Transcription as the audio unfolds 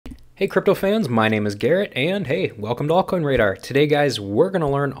Hey crypto fans, my name is Garrett, and hey, welcome to Altcoin Radar. Today guys, we're going to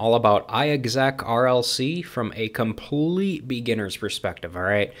learn all about iExec RLC from a complete beginner's perspective,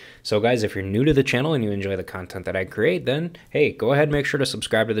 alright? So guys, if you're new to the channel and you enjoy the content that I create, then hey, go ahead and make sure to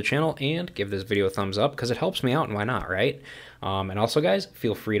subscribe to the channel and give this video a thumbs up because it helps me out, and why not, right? And also guys,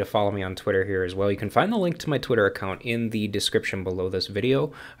 feel free to follow me on Twitter here as well. You can find the link to my Twitter account in the description below this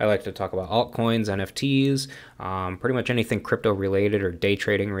video. I like to talk about altcoins, NFTs, pretty much anything crypto related or day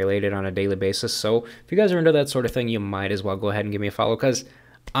trading related on a daily basis. So if you guys are into that sort of thing, you might as well go ahead and give me a follow because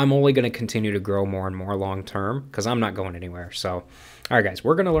I'm only going to continue to grow more and more long term because I'm not going anywhere. So all right, guys,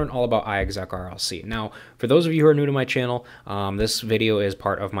 we're going to learn all about iExec RLC. Now, for those of you who are new to my channel, this video is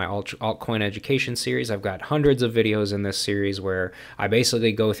part of my altcoin education series. I've got hundreds of videos in this series where I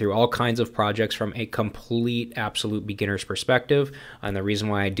basically go through all kinds of projects from a complete, absolute beginner's perspective. And the reason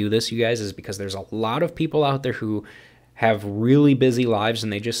why I do this, you guys, is because there's a lot of people out there who have really busy lives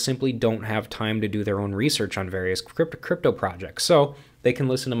and they just simply don't have time to do their own research on various crypto projects. So they can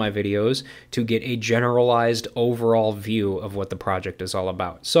listen to my videos to get a generalized overall view of what the project is all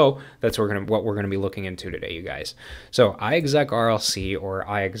about. So that's what we're gonna be looking into today, you guys. So iExec RLC, or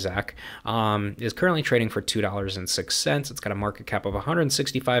iExec, is currently trading for $2.06. It's got a market cap of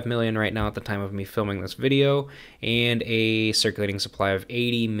 165 million right now at the time of me filming this video, and a circulating supply of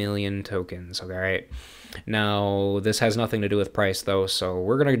 80 million tokens. Okay, all right. Now, this has nothing to do with price, though, so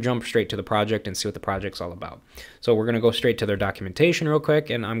we're going to jump straight to the project and see what the project's all about. So we're going to go straight to their documentation real quick,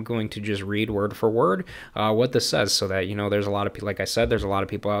 and I'm going to just read word for word what this says so that, you know, there's a lot of people, like I said, there's a lot of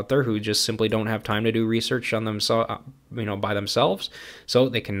people out there who just simply don't have time to do research on themselves, by themselves, so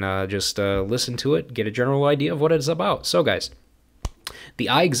they can just listen to it, get a general idea of what it's about. So, guys, the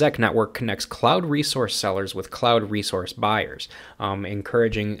iExec network connects cloud resource sellers with cloud resource buyers,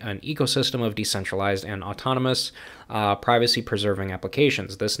 encouraging an ecosystem of decentralized and autonomous, privacy-preserving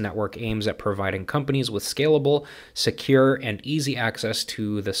applications. This network aims at providing companies with scalable, secure, and easy access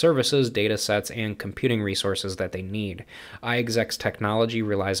to the services, data sets, and computing resources that they need. iExec's technology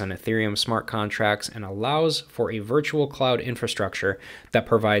relies on Ethereum smart contracts and allows for a virtual cloud infrastructure that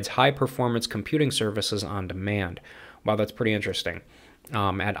provides high-performance computing services on demand. Wow, that's pretty interesting.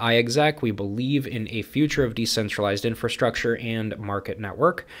 At iExec, we believe in a future of decentralized infrastructure and market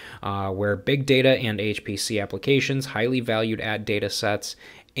network, where big data and HPC applications, highly valued ad data sets,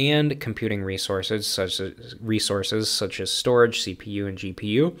 and computing resources such as storage, CPU, and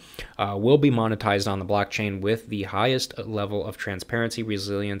GPU will be monetized on the blockchain with the highest level of transparency,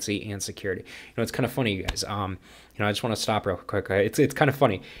 resiliency, and security. You know, it's kind of funny, you guys. I just want to stop real quick. It's kind of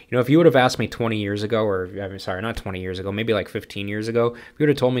funny. You know, if you would have asked me 20 years ago, or I'm sorry, not 20 years ago, maybe like 15 years ago, if you would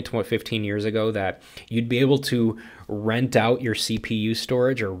have told me 15 years ago that you'd be able to rent out your CPU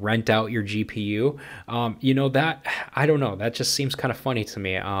storage or rent out your GPU, you know, that, I don't know, that just seems kind of funny to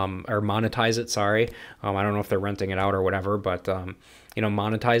me. Or monetize it, sorry. I don't know if they're renting it out or whatever, but you know,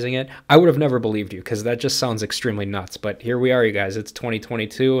 monetizing it, I would have never believed you because that just sounds extremely nuts. But here we are, you guys. It's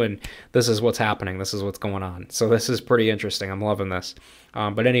 2022, and this is what's happening. This is what's going on. So this is pretty interesting. I'm loving this.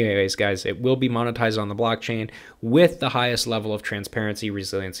 But anyways, guys, it will be monetized on the blockchain with the highest level of transparency,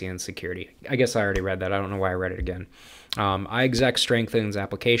 resiliency, and security. I guess I already read that. I don't know why I read it again. iExec strengthens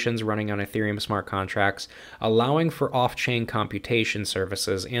applications running on Ethereum smart contracts, allowing for off-chain computation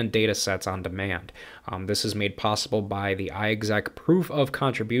services and data sets on demand. This is made possible by the iExec Proof of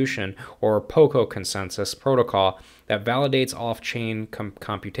Contribution, or POCO consensus protocol that validates off-chain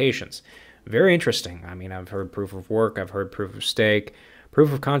computations. Very interesting. I mean, I've heard proof of work, I've heard proof of stake.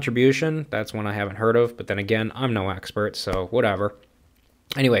 Proof of contribution, that's one I haven't heard of, but then again, I'm no expert, so whatever.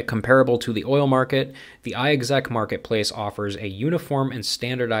 Anyway, comparable to the oil market, the iExec marketplace offers a uniform and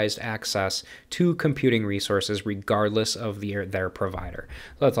standardized access to computing resources regardless of their provider.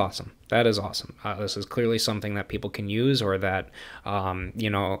 So that's awesome. That is awesome. This is clearly something that people can use, or that you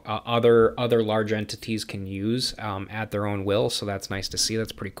know, other large entities can use at their own will. So that's nice to see.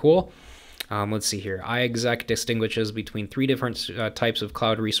 That's pretty cool. Let's see here. iExec distinguishes between three different types of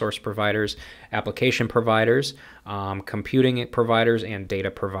cloud resource providers: application providers, computing providers, and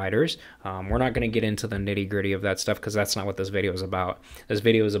data providers. We're not going to get into the nitty-gritty of that stuff because that's not what this video is about. This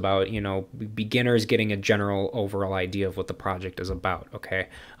video is about, you know, beginners getting a general overall idea of what the project is about, okay?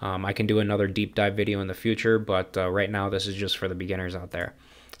 I can do another deep dive video in the future, but right now this is just for the beginners out there.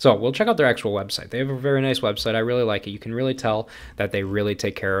 So we'll check out their actual website. They have a very nice website. I really like it. You can really tell that they really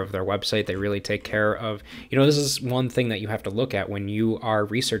take care of their website. They really take care of, you know, this is one thing that you have to look at when you are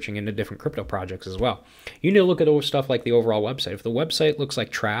researching into different crypto projects as well. You need to look at stuff like the overall website. If the website looks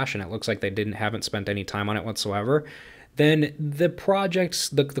like trash and it looks like they haven't spent any time on it whatsoever, then the projects,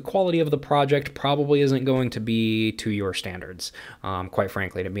 the quality of the project probably isn't going to be to your standards, quite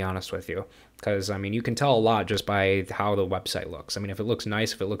frankly, to be honest with you. Because, I mean, you can tell a lot just by how the website looks. I mean, if it looks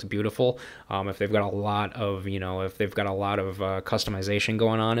nice, if it looks beautiful, if they've got a lot of, if they've got a lot of customization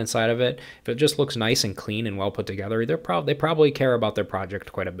going on inside of it, if it just looks nice and clean and well put together, they probably care about their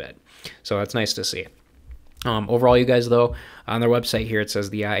project quite a bit. So that's nice to see. Overall, you guys, though, on their website here, it says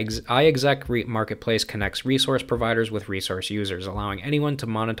the iExec marketplace connects resource providers with resource users, allowing anyone to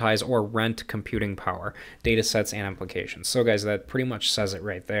monetize or rent computing power, data sets, and applications. So, guys, that pretty much says it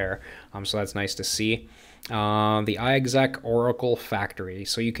right there. So that's nice to see. The iExec Oracle Factory.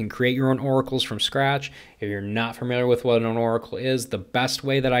 So you can create your own oracles from scratch. If you're not familiar with what an oracle is, the best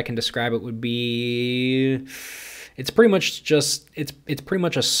way that I can describe it would be... It's pretty much just it's pretty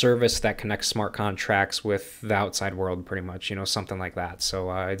much a service that connects smart contracts with the outside world, pretty much, something like that. So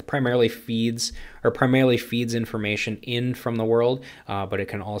it primarily feeds information in from the world, but it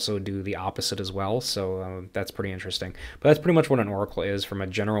can also do the opposite as well. So that's pretty interesting. But that's pretty much what an oracle is from a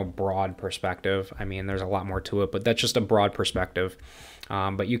general broad perspective. I mean, there's a lot more to it, but that's just a broad perspective.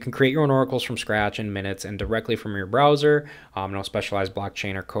 But you can create your own oracles from scratch in minutes and directly from your browser. No specialized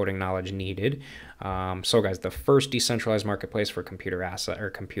blockchain or coding knowledge needed. So guys, the first decentralized marketplace for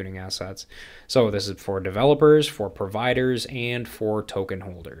computing assets. So this is for developers, for providers, and for token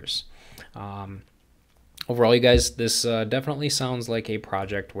holders. Overall, you guys, this definitely sounds like a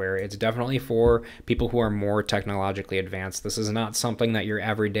project where it's definitely for people who are more technologically advanced. This is not something that your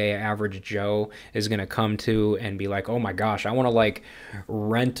everyday average Joe is going to come to and be like, oh my gosh, I want to like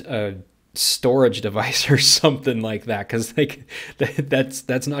rent a storage device or something like that, because like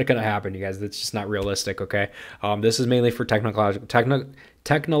that's not going to happen, you guys. That's just not realistic. Okay, this is mainly for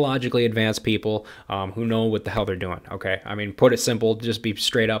technologically advanced people who know what the hell they're doing. Okay, I mean, put it simple, just be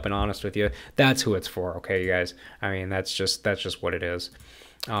straight up and honest with you. That's who it's for. Okay, you guys. I mean, that's just what it is.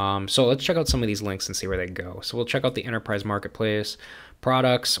 So let's check out some of these links and see where they go. So we'll check out the enterprise marketplace,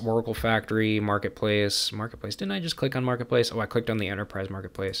 products, Oracle Factory, marketplace. Didn't I just click on marketplace? Oh, I clicked on the enterprise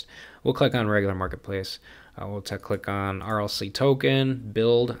marketplace. We'll click on regular marketplace. We'll click on RLC token,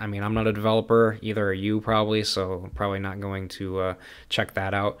 build. I mean, I'm not a developer, either are you probably, so I'm probably not going to check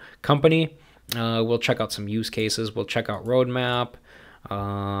that out. Company, we'll check out some use cases. We'll check out roadmap.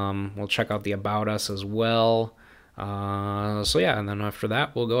 We'll check out the about us as well. So yeah, and then after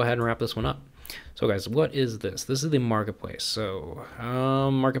that, we'll go ahead and wrap this one up. So guys, what is this? This is the marketplace. So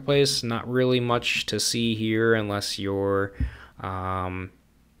marketplace, not really much to see here unless you're,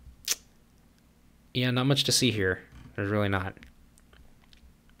 yeah, not much to see here. There's really not.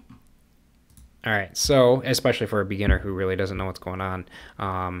 All right, so especially for a beginner who really doesn't know what's going on.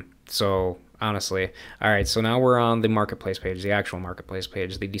 So honestly, all right, so now we're on the marketplace page, the actual marketplace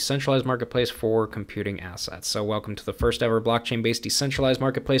page, the decentralized marketplace for computing assets. So welcome to the first ever blockchain-based decentralized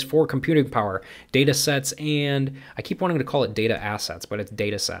marketplace for computing power, data sets, and I keep wanting to call it data assets, but it's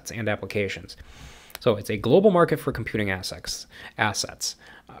data sets and applications. So it's a global market for computing assets.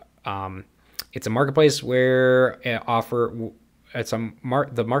 It's a marketplace where the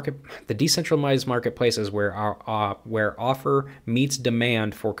decentralized marketplace is where offer meets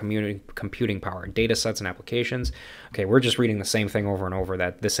demand for computing power, data sets, and applications. Okay, we're just reading the same thing over and over.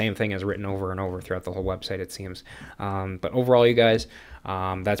 That the same thing is written over and over throughout the whole website, it seems. But overall, you guys,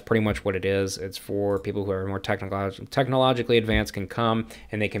 that's pretty much what it is. It's for people who are more technologically advanced, can come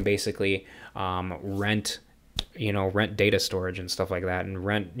and they can basically rent data storage and stuff like that, and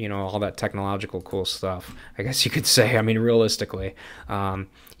rent, all that technological cool stuff, I guess you could say. I mean, realistically,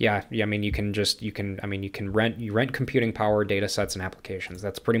 yeah, I mean, you can rent computing power, data sets, and applications.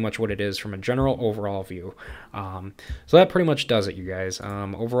 That's pretty much what it is from a general overall view. So that pretty much does it, you guys.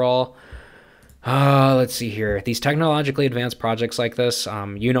 Overall, let's see here. These technologically advanced projects like this,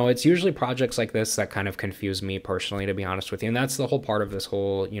 it's usually projects like this that kind of confuse me personally, to be honest with you. And that's the whole part of this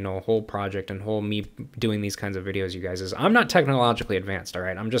whole, whole project and whole me doing these kinds of videos, you guys, is I'm not technologically advanced, all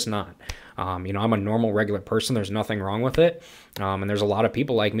right? I'm just not. I'm a normal, regular person. There's nothing wrong with it. And there's a lot of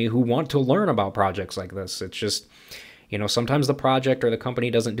people like me who want to learn about projects like this. It's just... sometimes the project or the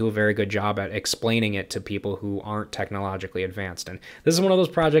company doesn't do a very good job at explaining it to people who aren't technologically advanced. And this is one of those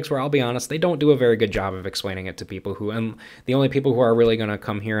projects where, I'll be honest, they don't do a very good job of explaining it to people who, and the only people who are really going to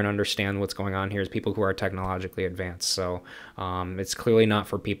come here and understand what's going on here is people who are technologically advanced. So it's clearly not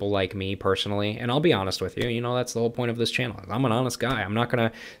for people like me personally. And I'll be honest with you, that's the whole point of this channel. I'm an honest guy. I'm not going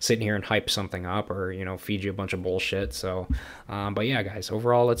to sit in here and hype something up or, feed you a bunch of bullshit. So, but yeah, guys,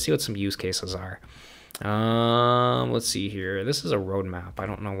 overall, let's see what some use cases are. Let's see here. This is a roadmap. I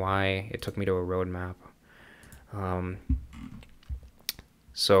don't know why it took me to a roadmap.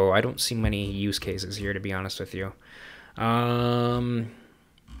 So I don't see many use cases here, to be honest with you.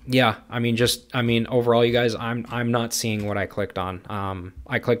 Yeah, I mean, overall, you guys, I'm not seeing what I clicked on.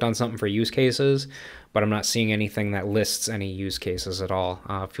 I clicked on something for use cases, but I'm not seeing anything that lists any use cases at all.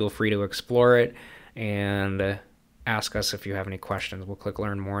 Feel free to explore it and ask us if you have any questions. We'll click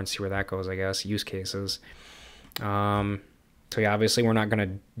learn more and see where that goes, I guess. Use cases. So yeah, obviously we're not going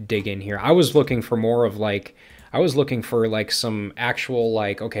to dig in here. I was looking for more of like, I was looking for like some actual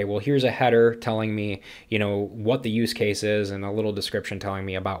like, okay, well, here's a header telling me, you know, what the use case is and a little description telling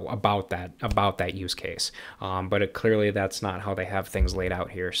me about that use case. But clearly that's not how they have things laid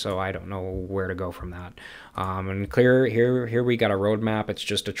out here. So I don't know where to go from that. And clear here we got a roadmap. It's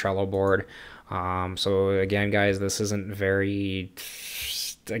just a Trello board. So again, guys, this isn't very,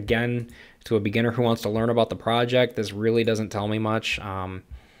 again, to a beginner who wants to learn about the project, this really doesn't tell me much.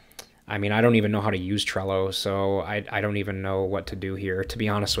 I mean, I don't even know how to use Trello, so I don't even know what to do here, to be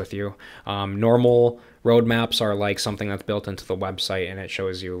honest with you. Normal roadmaps are like something that's built into the website and it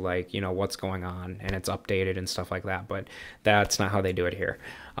shows you like, you know, what's going on and it's updated and stuff like that, but that's not how they do it here.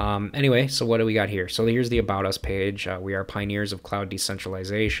 Anyway, so what do we got here? So here's the About Us page. We are pioneers of cloud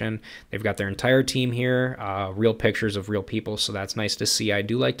decentralization. They've got their entire team here, real pictures of real people, so that's nice to see. I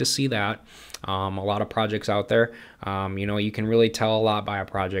do like to see that. A lot of projects out there, you know, you can really tell a lot by a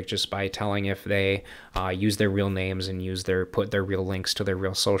project just by telling if they use their real names and put their real links to their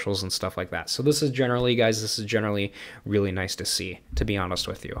real socials and stuff like that. So this is generally, guys, this is generally really nice to see, to be honest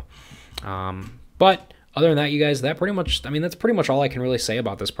with you. But other than that, you guys, that pretty much, I mean, that's pretty much all I can really say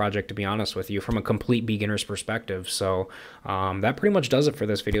about this project, to be honest with you, from a complete beginner's perspective. So that pretty much does it for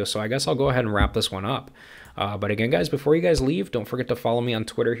this video. So I guess I'll go ahead and wrap this one up. But again, guys, before you guys leave, don't forget to follow me on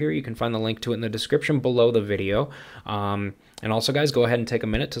Twitter here. You can find the link to it in the description below the video. And also, guys, go ahead and take a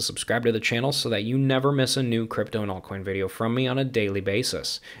minute to subscribe to the channel so that you never miss a new crypto and altcoin video from me on a daily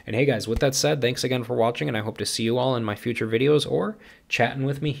basis. And hey, guys, with that said, thanks again for watching, and I hope to see you all in my future videos or chatting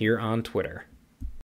with me here on Twitter.